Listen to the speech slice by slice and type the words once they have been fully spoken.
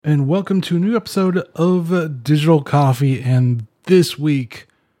And welcome to a new episode of Digital Coffee. And this week,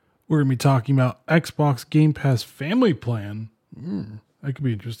 we're going to be talking about Xbox Game Pass Family Plan. That could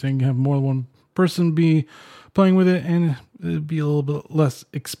be interesting. Have more than one person be playing with it, and it'd be a little bit less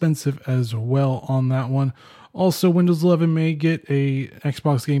expensive as well on that one. Also, Windows 11 may get a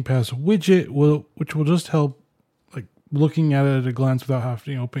Xbox Game Pass widget, which will just help like looking at it at a glance without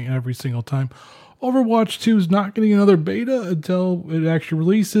having to open it every single time. Overwatch 2 is not getting another beta until it actually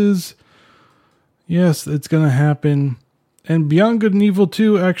releases. Yes, it's going to happen. And Beyond Good and Evil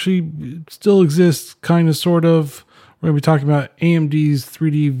 2 actually still exists, kind of, sort of. We're going to be talking about AMD's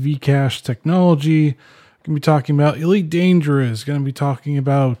 3D V-Cache technology. We're going to be talking about Elite Dangerous. Going to be talking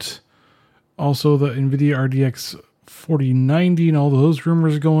about also the NVIDIA RDX 4090 and all those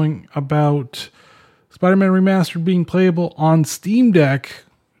rumors going about. Spider-Man Remastered being playable on Steam Deck,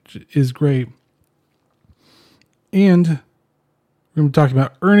 which is great. And we're going to be talking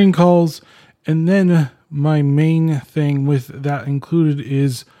about earning calls. And then my main thing with that included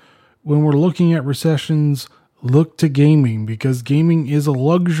is when we're looking at recessions, look to gaming, because gaming is a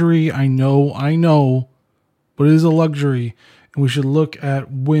luxury. I know, but it is a luxury. And we should look at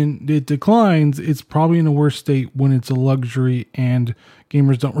when it declines, it's probably in a worse state when it's a luxury and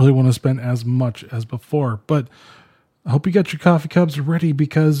gamers don't really want to spend as much as before. But I hope you got your coffee cups ready,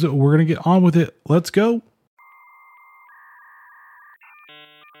 because we're going to get on with it. Let's go.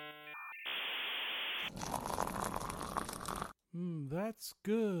 That's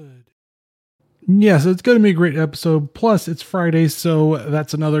good. Yes, it's going to be a great episode. Plus, it's Friday, so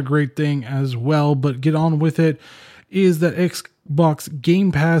that's another great thing as well. But get on with it. Is that Xbox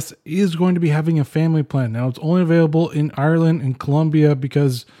Game Pass is going to be having a family plan. Now, it's only available in Ireland and Colombia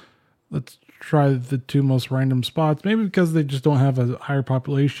because let's try the two most random spots. Maybe because they just don't have a higher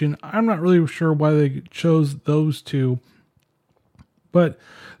population. I'm not really sure why they chose those two. But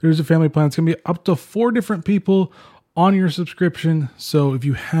there's a family plan. It's going to be up to 4 different people on your subscription. So if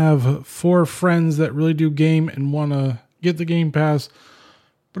you have 4 friends that really do game and want to get the Game Pass,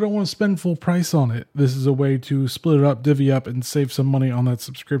 but don't want to spend full price on it, this is a way to split it up, divvy up, and save some money on that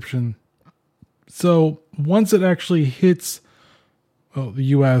subscription. So once it actually hits the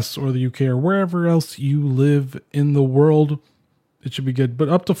US or the UK or wherever else you live in the world, it should be good. But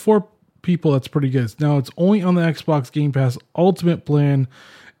up to 4 people, that's pretty good. Now, it's only on the Xbox Game Pass Ultimate plan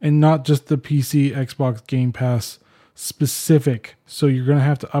and not just the PC Xbox Game Pass specific. So you're going to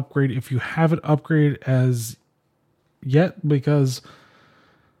have to upgrade if you haven't upgraded as yet, because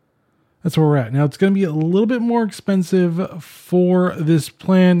that's where we're at. Now, it's going to be a little bit more expensive for this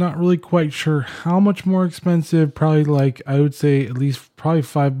plan. Not really quite sure how much more expensive. Probably like, I would say at least probably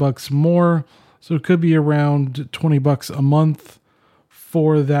 $5 more. So it could be around $20 a month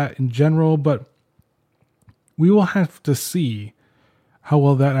for that in general. But we will have to see how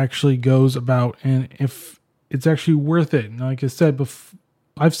well that actually goes about and if it's actually worth it. And like I said,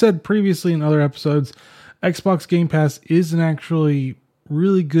 I've said previously in other episodes, Xbox Game Pass is an actually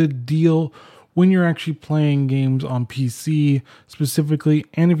really good deal when you're actually playing games on PC specifically,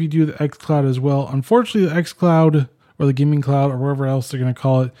 and if you do the xCloud as well. Unfortunately, the xCloud or the gaming cloud or whatever else they're going to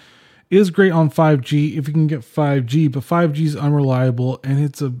call it is great on 5G if you can get 5G, but 5G is unreliable and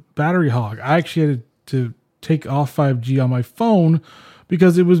it's a battery hog. I actually had to take off 5G on my phone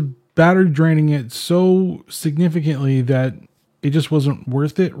because it was battery draining it so significantly that it just wasn't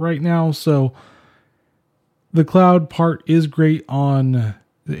worth it right now. So the cloud part is great on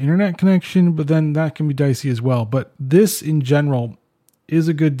the internet connection, but then that can be dicey as well. But this in general is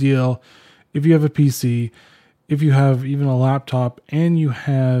a good deal if you have a PC, if you have even a laptop, and you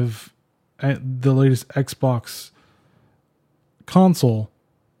have the latest Xbox console,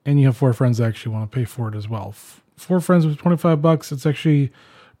 and you have 4 friends that actually want to pay for it as well. 4 friends with $25, it's actually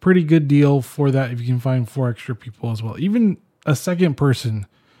pretty good deal for that if you can find 4 extra people as well. Even a second person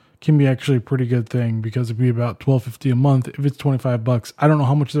can be actually a pretty good thing because it'd be about $12.50 a month if it's $25. I don't know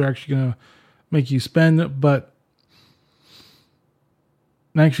how much they're actually going to make you spend, but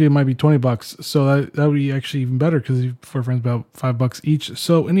actually it might be $20. So that would be actually even better because 4 friends about $5 each.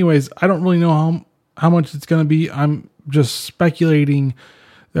 So anyways, I don't really know how much it's going to be. I'm just speculating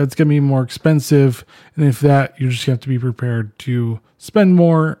that it's going to be more expensive. And if that, you just have to be prepared to spend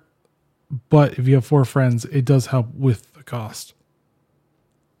more. But if you have 4 friends, it does help with the cost.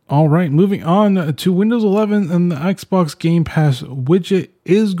 All right, moving on to Windows 11, and the Xbox Game Pass widget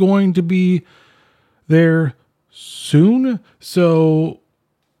is going to be there soon. So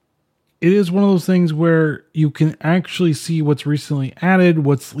it is one of those things where you can actually see what's recently added,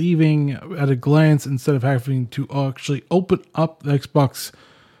 what's leaving at a glance, instead of having to actually open up the Xbox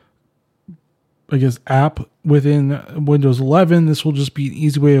I guess, app within Windows 11. This will just be an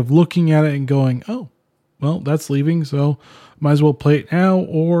easy way of looking at it and going, oh, well, that's leaving, so might as well play it now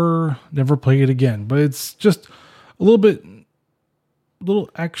or never play it again. But it's just a little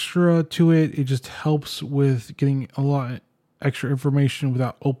extra to it. It just helps with getting a lot extra information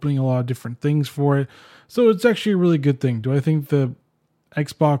without opening a lot of different things for it. So it's actually a really good thing. Do I think the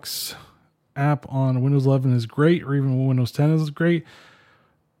Xbox app on Windows 11 is great, or even Windows 10 is great?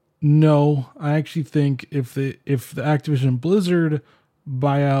 No, I actually think if the Activision Blizzard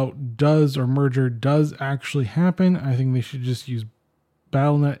buyout does, or merger does actually happen, I think they should just use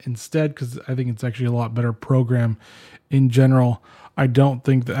Battle.net instead, because I think it's actually a lot better program in general. I don't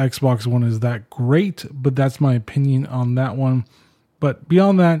think the Xbox one is that great, but that's my opinion on that one. But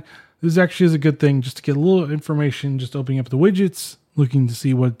beyond that, this actually is a good thing just to get a little information, just opening up the widgets, looking to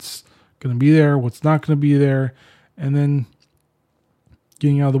see what's going to be there, what's not going to be there, and then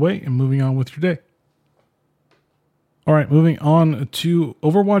getting out of the way and moving on with your day. All right, moving on to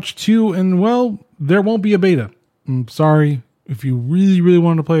Overwatch 2, and well, there won't be a beta. I'm sorry. If you really, really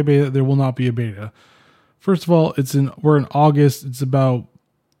want to play a beta, there will not be a beta. First of all, we're in August. It's about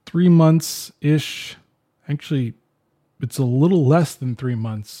 3 months-ish. Actually, it's a little less than 3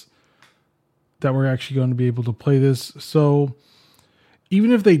 months that we're actually going to be able to play this. So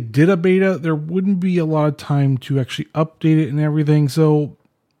even if they did a beta, there wouldn't be a lot of time to actually update it and everything. So,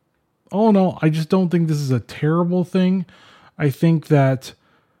 all in all, I just don't think this is a terrible thing. I think that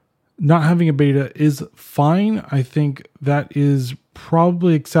not having a beta is fine. I think that is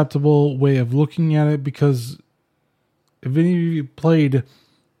probably acceptable way of looking at it, because if any of you played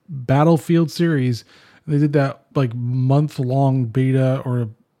Battlefield series, they did that like month-long beta, or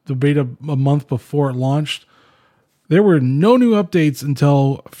the beta a month before it launched. There were no new updates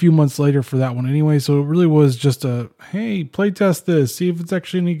until a few months later for that one anyway, so it really was just a, hey, play test this, see if it's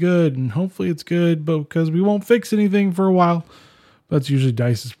actually any good, and hopefully it's good, but because we won't fix anything for a while. That's usually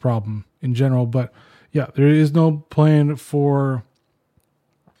DICE's problem in general. But yeah, there is no plan for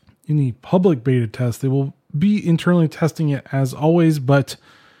any public beta test. They will be internally testing it as always, but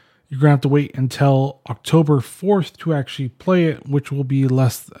you're going to have to wait until October 4th to actually play it, which will be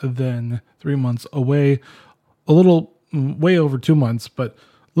less than 3 months away. A little, way over 2 months, but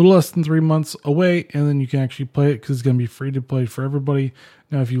a little less than 3 months away, and then you can actually play it because it's going to be free to play for everybody.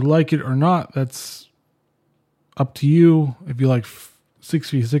 Now, if you like it or not, that's up to you. If you like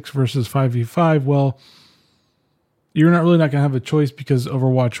 6v6 versus 5v5, well, you're not going to have a choice, because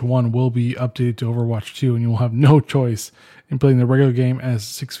Overwatch 1 will be updated to Overwatch 2, and you will have no choice in playing the regular game as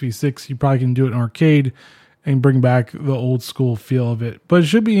 6v6. You probably can do it in arcade and bring back the old school feel of it. But it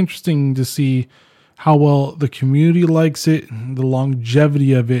should be interesting to see how well the community likes it, the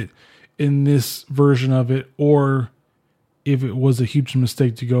longevity of it in this version of it, or if it was a huge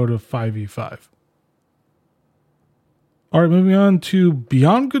mistake to go to 5v5. All right, moving on to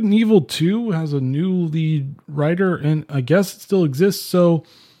Beyond Good and Evil 2 has a new lead writer, and I guess it still exists. So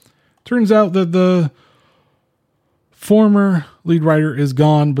turns out that the former lead writer is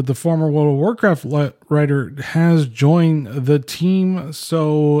gone, but the former World of Warcraft writer has joined the team.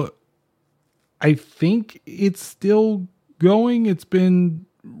 So I think it's still going. It's been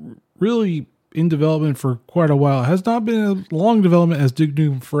really in development for quite a while. It has not been a long development as Duke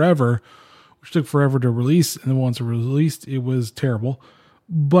Nukem Forever, which took forever to release, and then once it released, it was terrible.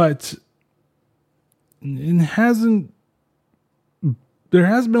 But there hasn't been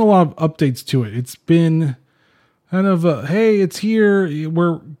a lot of updates to it. It's been kind of a, hey, it's here,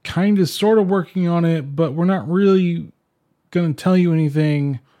 we're kind of sort of working on it, but we're not really going to tell you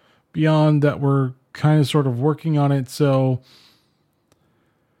anything beyond that we're kind of sort of working on it. So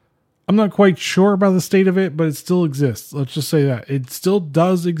I'm not quite sure about the state of it, but it still exists. Let's just say that. It still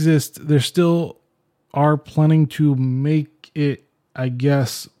does exist. There still are planning to make it, I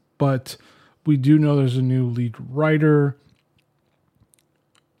guess, but we do know there's a new lead writer.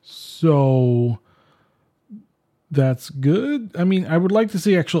 So that's good. I mean, I would like to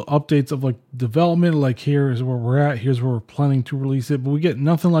see actual updates of like development, like here's where we're at, here's where we're planning to release it, but we get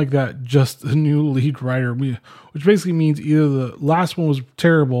nothing like that, just a new lead writer, which basically means either the last one was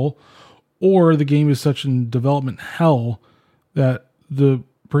terrible, or the game is such in development hell that the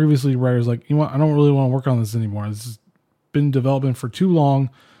previous lead writer is like, you know what, I don't really want to work on this anymore. This has been in development for too long.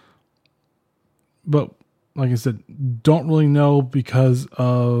 But like I said, don't really know because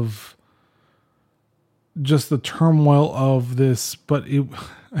of just the turmoil of this. But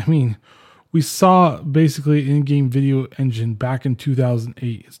we saw basically an in-game video engine back in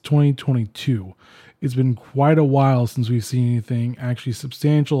 2008. It's 2022. It's been quite a while since we've seen anything actually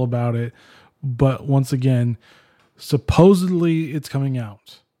substantial about it. But once again, supposedly it's coming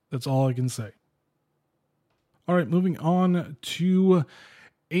out. That's all I can say. All right, moving on to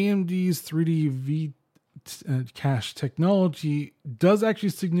AMD's 3D cache technology does actually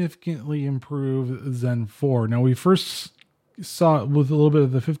significantly improve Zen 4. Now, we first saw it with a little bit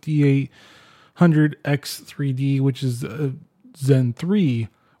of the 5800X3D, which is Zen 3,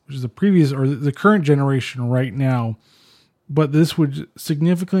 which is the previous or the current generation right now. But this would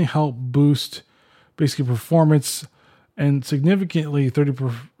significantly help boost basically performance and significantly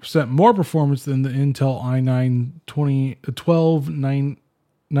 30% more performance than the Intel i9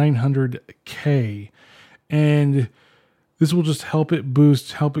 900K. And this will just help it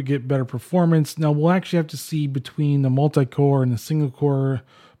boost, help it get better performance. Now, we'll actually have to see between the multi-core and the single-core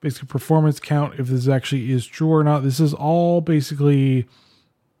basic performance count if this actually is true or not. This is all basically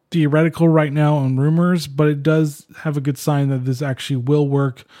theoretical right now and rumors, but it does have a good sign that this actually will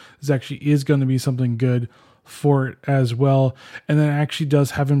work. This actually is going to be something good for it as well. And then it actually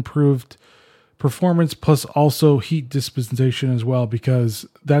does have improved performance plus also heat dispensation as well, because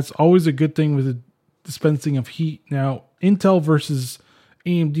that's always a good thing with the dispensing of heat. Now, Intel versus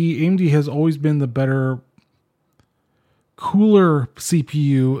AMD. AMD has always been the better, cooler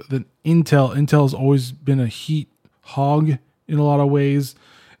CPU than Intel. Intel has always been a heat hog in a lot of ways.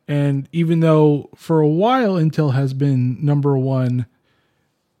 And even though for a while Intel has been number one,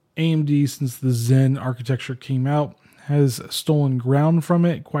 AMD, since the Zen architecture came out, has stolen ground from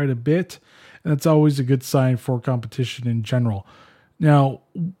it quite a bit. And that's always a good sign for competition in general. Now,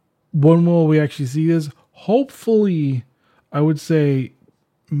 when will we actually see this? Hopefully, I would say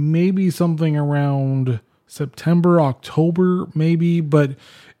maybe something around September, October, maybe. But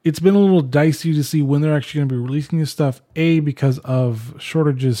it's been a little dicey to see when they're actually going to be releasing this stuff. A, because of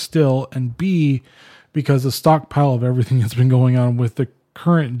shortages still, and B, because the stockpile of everything that's been going on with the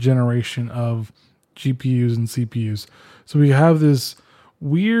current generation of GPUs and CPUs. So we have this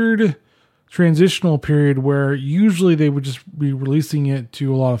weird transitional period where usually they would just be releasing it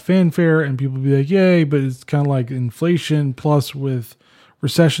to a lot of fanfare and people would be like, yay, but it's kind of like inflation plus with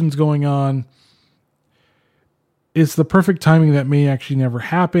recessions going on. It's the perfect timing that may actually never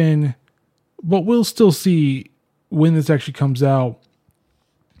happen, but we'll still see when this actually comes out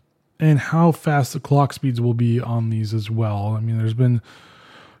and how fast the clock speeds will be on these as well. I mean, there's been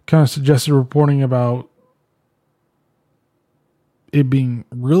kind of suggested reporting about it being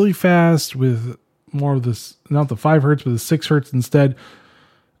really fast with more of this, not the 5 hertz, but the 6 hertz instead.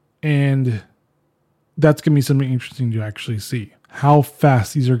 And that's going to be something interesting to actually see how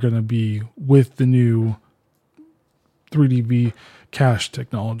fast these are going to be with the new 3DV cache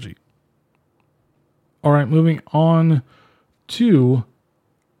technology. All right, moving on to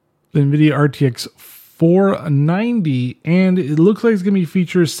the NVIDIA RTX 490, and it looks like it's going to be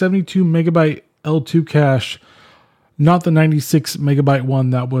features 72 megabyte L2 cache, not the 96 megabyte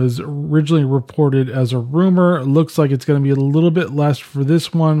one that was originally reported as a rumor. It looks like it's going to be a little bit less for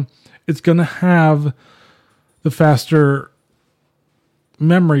this one. It's going to have the faster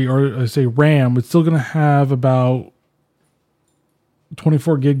memory, or I say RAM. It's still going to have about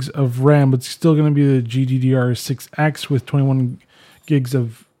 24 gigs of RAM, but it's still going to be the GDDR6X with 21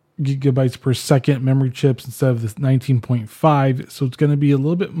 gigabytes per second memory chips instead of the 19.5. So it's going to be a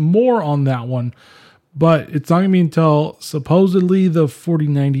little bit more on that one, but it's not going to be until supposedly the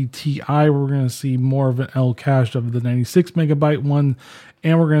 4090 Ti we're going to see more of an L cache of the 96 megabyte one,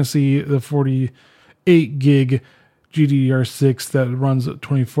 and we're going to see the 48 gig GDDR6 that runs at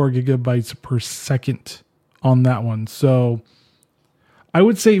 24 gigabytes per second on that one. So I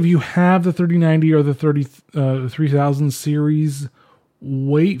would say if you have the 3090 or the 3000 series,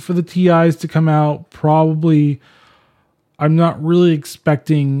 wait for the TIs to come out. Probably, I'm not really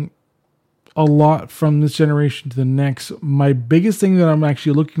expecting a lot from this generation to the next. My biggest thing that I'm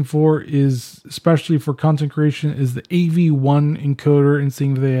actually looking for is, especially for content creation, is the AV1 encoder, and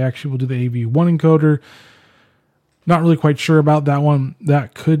seeing if they actually will do the AV1 encoder. Not really quite sure about that one.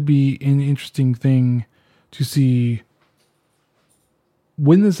 That could be an interesting thing to see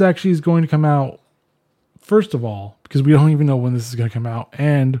when this actually is going to come out, first of all, because we don't even know when this is going to come out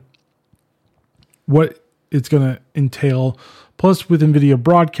and what it's going to entail. Plus, with NVIDIA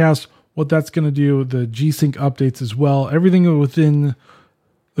Broadcast, what that's going to do, the G-Sync updates as well, everything within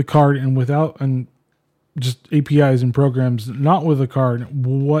the card and without, and just APIs and programs not with a card,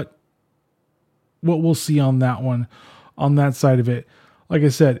 what we'll see on that one, on that side of it. Like I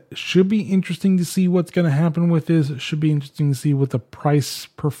said, it should be interesting to see what's going to happen with this. It should be interesting to see what the price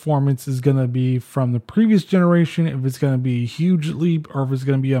performance is going to be from the previous generation, if it's going to be a huge leap or if it's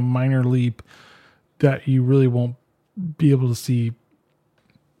going to be a minor leap that you really won't be able to see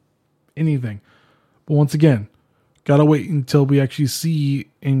anything. But once again, Gotta wait until we actually see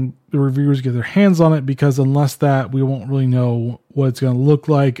and the reviewers get their hands on it, because unless that, we won't really know what it's going to look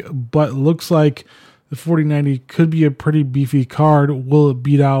like. But it looks like the 4090 could be a pretty beefy card. Will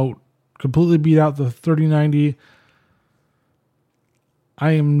it completely beat out the 3090?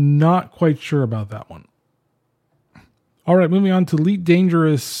 I am not quite sure about that one. All right, moving on to Elite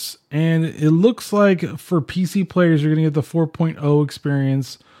Dangerous. And it looks like for PC players, you're going to get the 4.0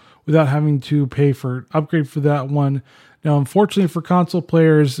 experience without having to pay for an upgrade for that one. Now, unfortunately for console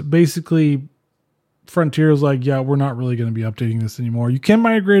players, basically Frontier is like, yeah, we're not really going to be updating this anymore. You can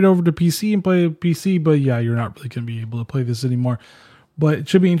migrate over to PC and play PC, but yeah, you're not really going to be able to play this anymore. But it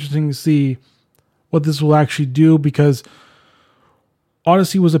should be interesting to see what this will actually do, because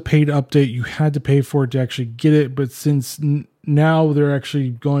Odyssey was a paid update. You had to pay for it to actually get it. But since now they're actually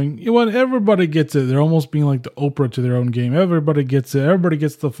going, you know what, everybody gets it. They're almost being like the Oprah to their own game. Everybody gets it. Everybody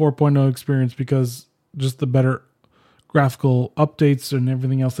gets the 4.0 experience, because just the better graphical updates and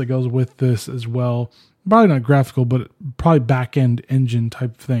everything else that goes with this as well. Probably not graphical, but probably back-end engine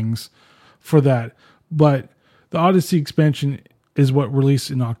type things for that. But the Odyssey expansion is what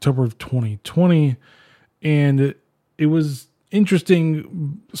released in October of 2020. And it was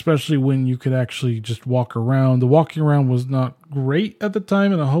interesting, especially when you could actually just walk around. The walking around was not great at the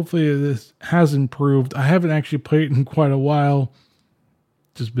time, and hopefully this has improved. I haven't actually played it in quite a while.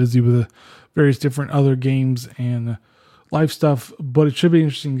 Just busy with various different other games and life stuff, but it should be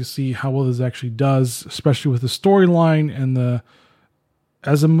interesting to see how well this actually does, especially with the storyline and the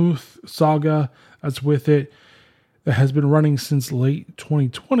Azimuth saga that's with it, that has been running since late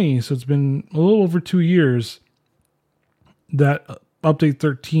 2020. So it's been a little over 2 years. That update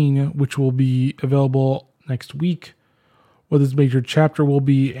 13, which will be available next week, what this major chapter will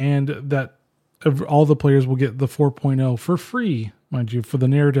be, and that all the players will get the 4.0 for free, mind you, for the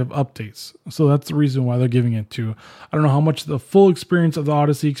narrative updates. So that's the reason why they're giving it to. I don't know how much the full experience of the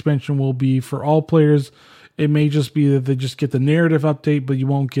Odyssey expansion will be for all players. It may just be that they just get the narrative update, but you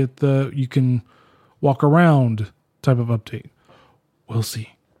won't get the you can walk around type of update. We'll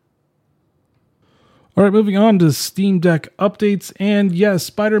see. All right, moving on to Steam Deck updates. And yes,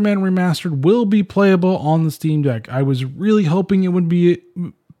 Spider-Man Remastered will be playable on the Steam Deck. I was really hoping it would be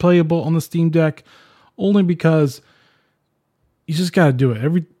playable on the Steam Deck, only because you just got to do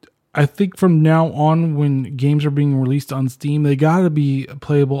it. I think from now on, when games are being released on Steam, they got to be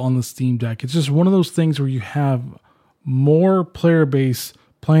playable on the Steam Deck. It's just one of those things where you have more player base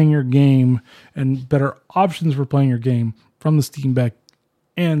playing your game and better options for playing your game from the Steam Deck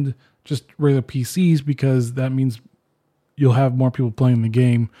and just regular PCs, because that means you'll have more people playing the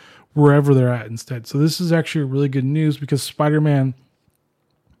game wherever they're at instead. So this is actually really good news, because Spider-Man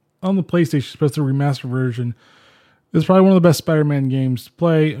on the PlayStation, especially the remastered version, is probably one of the best Spider-Man games to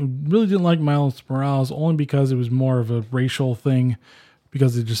play. I really didn't like Miles Morales, only because it was more of a racial thing,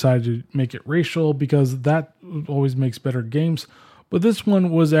 because they decided to make it racial, because that always makes better games. But this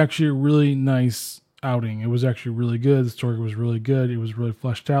one was actually a really nice outing. It was actually really good. The story was really good. It was really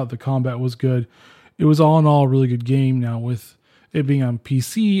fleshed out. The combat was good. It was all in all a really good game. Now, with it being on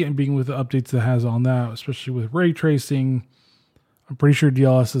PC and being with the updates that it has on that, especially with ray tracing, I'm pretty sure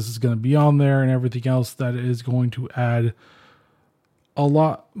DLSS is going to be on there, and everything else that is going to add a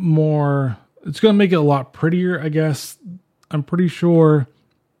lot more. It's going to make it a lot prettier, I guess. I'm pretty sure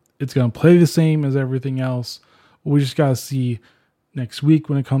it's going to play the same as everything else. We just got to see next week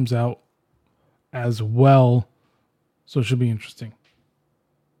when it comes out as well. So it should be interesting.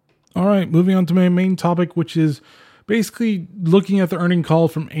 All right, moving on to my main topic, which is basically looking at the earning call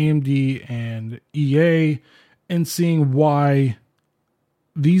from AMD and EA and seeing why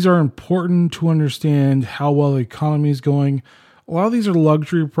these are important to understand how well the economy is going. A lot of these are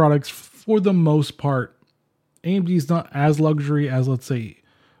luxury products for the most part. AMD is not as luxury as, let's say,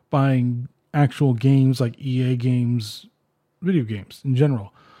 buying actual games like EA games, video games in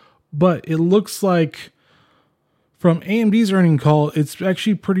general. But it looks like from AMD's earning call, it's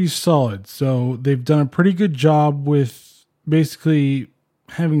actually pretty solid. So they've done a pretty good job with basically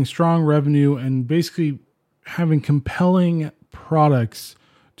having strong revenue and basically having compelling products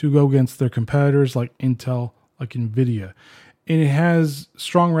to go against their competitors like Intel, like Nvidia. And it has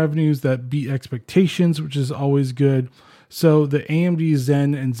strong revenues that beat expectations, which is always good. So the AMD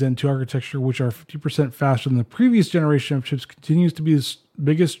Zen and Zen 2 architecture, which are 50% faster than the previous generation of chips, continues to be the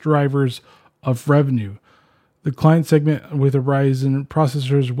biggest drivers of revenue. The client segment with the Ryzen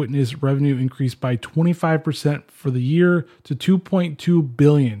processors witnessed revenue increase by 25% for the year to $2.2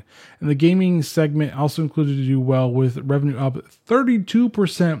 billion. And the gaming segment also included to do well, with revenue up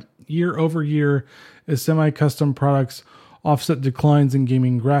 32% year over year as semi-custom products offset declines in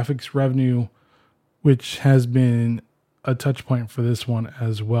gaming graphics revenue. which has been a touch point for this one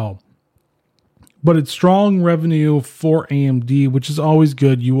as well. But it's strong revenue for AMD, which is always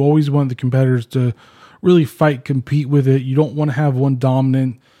good. You always want the competitors to really compete with it. You don't want to have one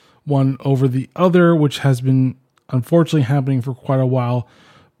dominant one over the other, which has been unfortunately happening for quite a while.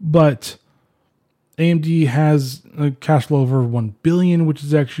 But AMD has a cash flow over $1 billion, which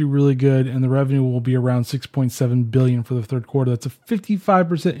is actually really good, and the revenue will be around $6.7 billion for the third quarter. That's a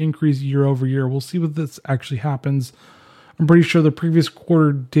 55% increase year over year. We'll see what this actually happens. I'm pretty sure the previous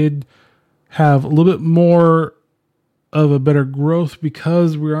quarter did have a little bit more of a better growth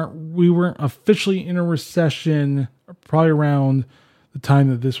because we weren't officially in a recession probably around the time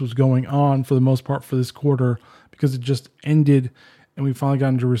that this was going on for the most part for this quarter, because it just ended and we finally got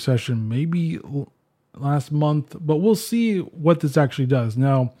into recession maybe last month, but we'll see what this actually does.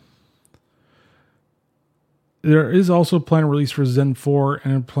 Now, there is also a planned release for Zen 4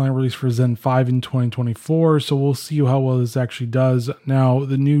 and a planned release for Zen 5 in 2024, so we'll see how well this actually does. Now,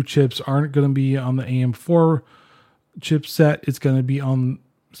 the new chips aren't going to be on the AM4 chipset. It's going to be on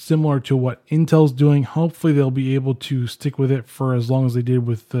similar to what Intel's doing. Hopefully, they'll be able to stick with it for as long as they did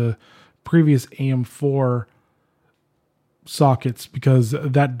with the previous AM4 sockets, because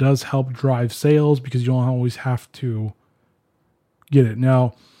that does help drive sales because you don't always have to get it.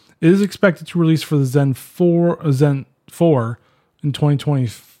 Now, it is expected to release for the Zen 4 in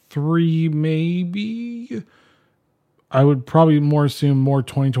 2023, maybe. I would probably more assume more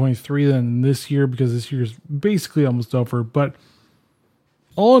 2023 than this year, because this year is basically almost over. But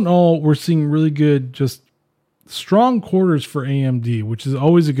all in all, we're seeing really good, just strong quarters for AMD, which is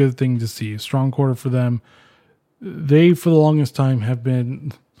always a good thing to see. A strong quarter for them. They, for the longest time, have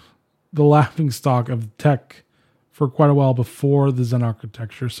been the laughing stock of tech for quite a while before the Zen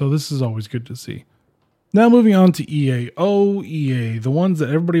architecture. So this is always good to see. Now moving on to EA. Oh, EA, the ones that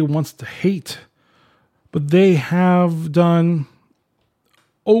everybody wants to hate. But they have done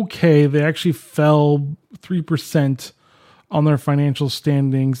okay. They actually fell 3% on their financial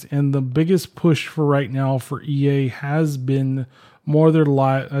standings. And the biggest push for right now for EA has been more their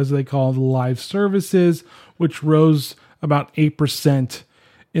live, as they call the live services, which rose about 8%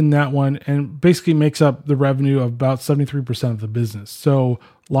 in that one, and basically makes up the revenue of about 73% of the business. So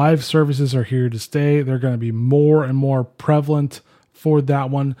live services are here to stay. They're going to be more and more prevalent for that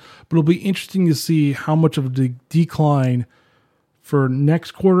one, but it'll be interesting to see how much of a decline for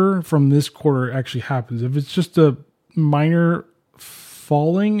next quarter from this quarter actually happens. If it's just a minor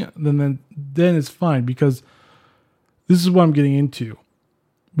falling, then it's fine, because this is what I'm getting into.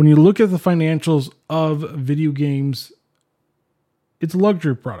 When you look at the financials of video games, it's a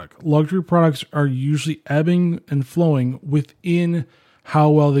luxury product. Luxury products are usually ebbing and flowing within how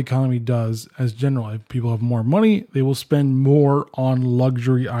well the economy does as general. If people have more money, they will spend more on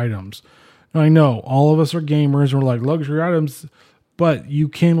luxury items. Now, I know all of us are gamers and we're like, luxury items, but you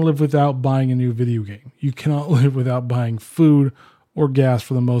can live without buying a new video game. You cannot live without buying food or gas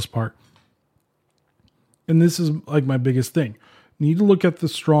for the most part. And this is like my biggest thing. Need to look at the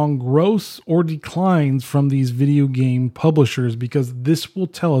strong growths or declines from these video game publishers, because this will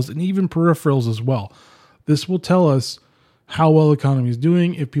tell us, and even peripherals as well, this will tell us how well the economy is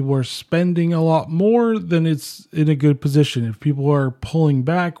doing. If people are spending a lot more, then it's in a good position. If people are pulling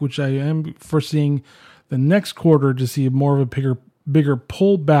back, which I am foreseeing the next quarter to see more of a bigger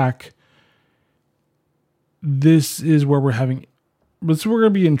pullback, this is where we're going to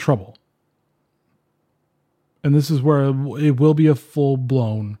be in trouble. And this is where it will be a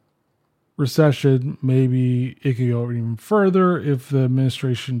full-blown recession. Maybe it could go even further if the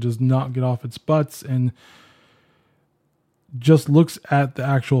administration does not get off its butts and just looks at the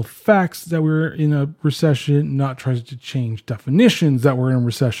actual facts that we're in a recession, not tries to change definitions that we're in a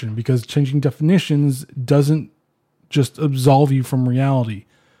recession, because changing definitions doesn't just absolve you from reality.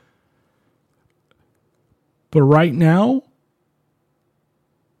 But right now,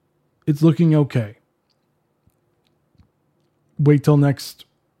 it's looking okay. Wait till next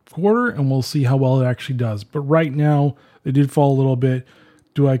quarter and we'll see how well it actually does. But right now, they did fall a little bit.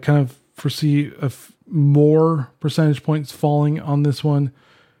 Do I kind of foresee more percentage points falling on this one?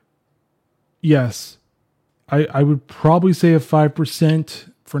 Yes. I would probably say a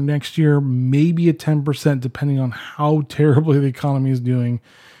 5% for next year, maybe a 10%, depending on how terribly the economy is doing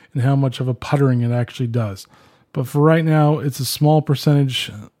and how much of a puttering it actually does. But for right now, it's a small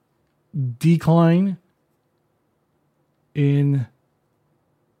percentage decline in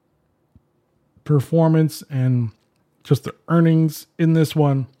performance and just the earnings in this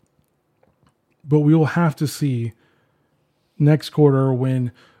one. But we will have to see next quarter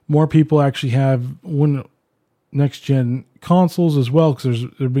when more people actually have next gen consoles as well, because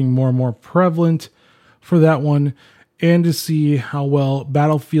they're being more and more prevalent. for that one, and to see how well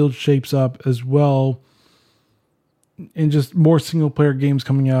Battlefield shapes up as well, and just more single player games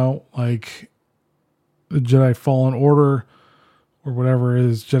coming out like the Jedi Fallen Order or whatever it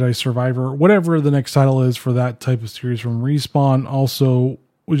is, Jedi Survivor, whatever the next title is for that type of series from Respawn. Also,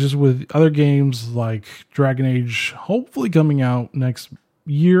 just with other games like Dragon Age, hopefully coming out next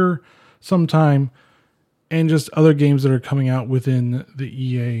year sometime, and just other games that are coming out within the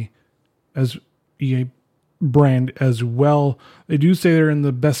EA brand as well. They do say they're in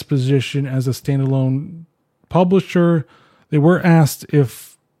the best position as a standalone publisher. They were asked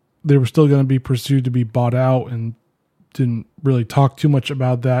if they were still going to be pursued to be bought out and didn't really talk too much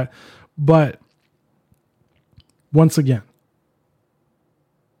about that. But once again,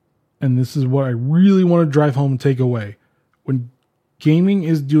 and this is what I really want to drive home and take away, when gaming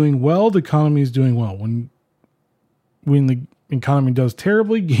is doing well, the economy is doing well. When the economy does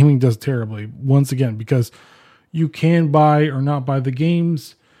terribly, gaming does terribly. Once again, because you can buy or not buy the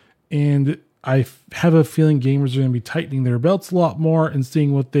games, and I have a feeling gamers are going to be tightening their belts a lot more and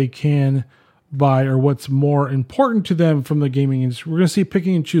seeing what they can buy or what's more important to them from the gaming industry. We're going to see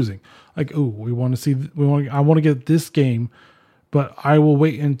picking and choosing. Like, I want to get this game, but I will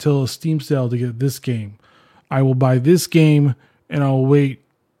wait until a Steam sale to get this game. I will buy this game and I'll wait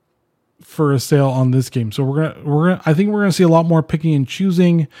for a sale on this game. So I think we're gonna see a lot more picking and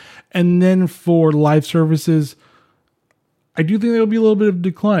choosing. And then for live services, I do think there'll be a little bit of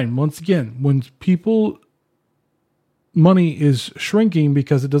decline. Once again, when money is shrinking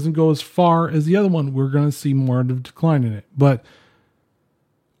because it doesn't go as far as the other one, we're gonna see more of a decline in it. But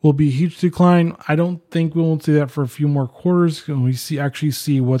will be a huge decline. I don't think we won't see that for a few more quarters. When we actually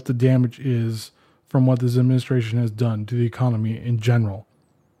see what the damage is from what this administration has done to the economy in general.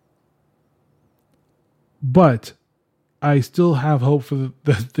 But I still have hope for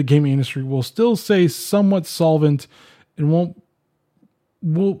the gaming industry will still stay somewhat solvent and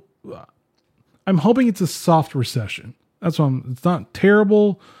I'm hoping it's a soft recession. It's not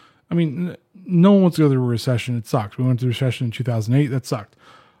terrible. I mean, no one wants to go through a recession. It sucks. We went through a recession in 2008. That sucked.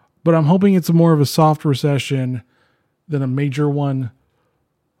 But I'm hoping it's more of a soft recession than a major one.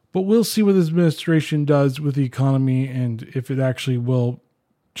 But we'll see what this administration does with the economy and if it actually will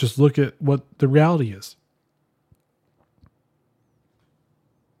just look at what the reality is.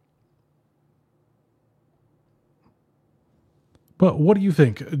 But what do you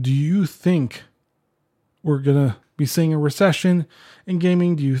think? Do you think we're going to be seeing a recession in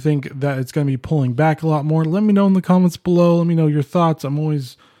gaming? Do you think that it's going to be pulling back a lot more? Let me know in the comments below. Let me know your thoughts. I'm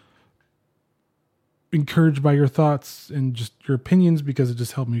always encouraged by your thoughts and just your opinions because it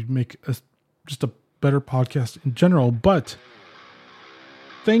just helped me make just a better podcast in general. But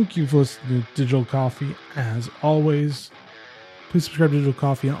thank you for listening to Digital Coffee. As always, please subscribe to Digital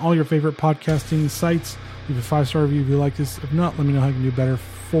Coffee on all your favorite podcasting sites. Leave a 5-star review if you like this. If not, let me know how I can do better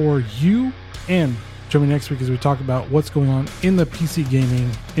for you. And join me next week as we talk about what's going on in the PC gaming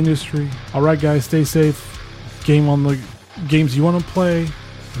industry. All right, guys, stay safe. Game on the games you want to play.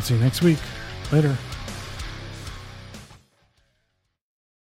 And see you next week. Later.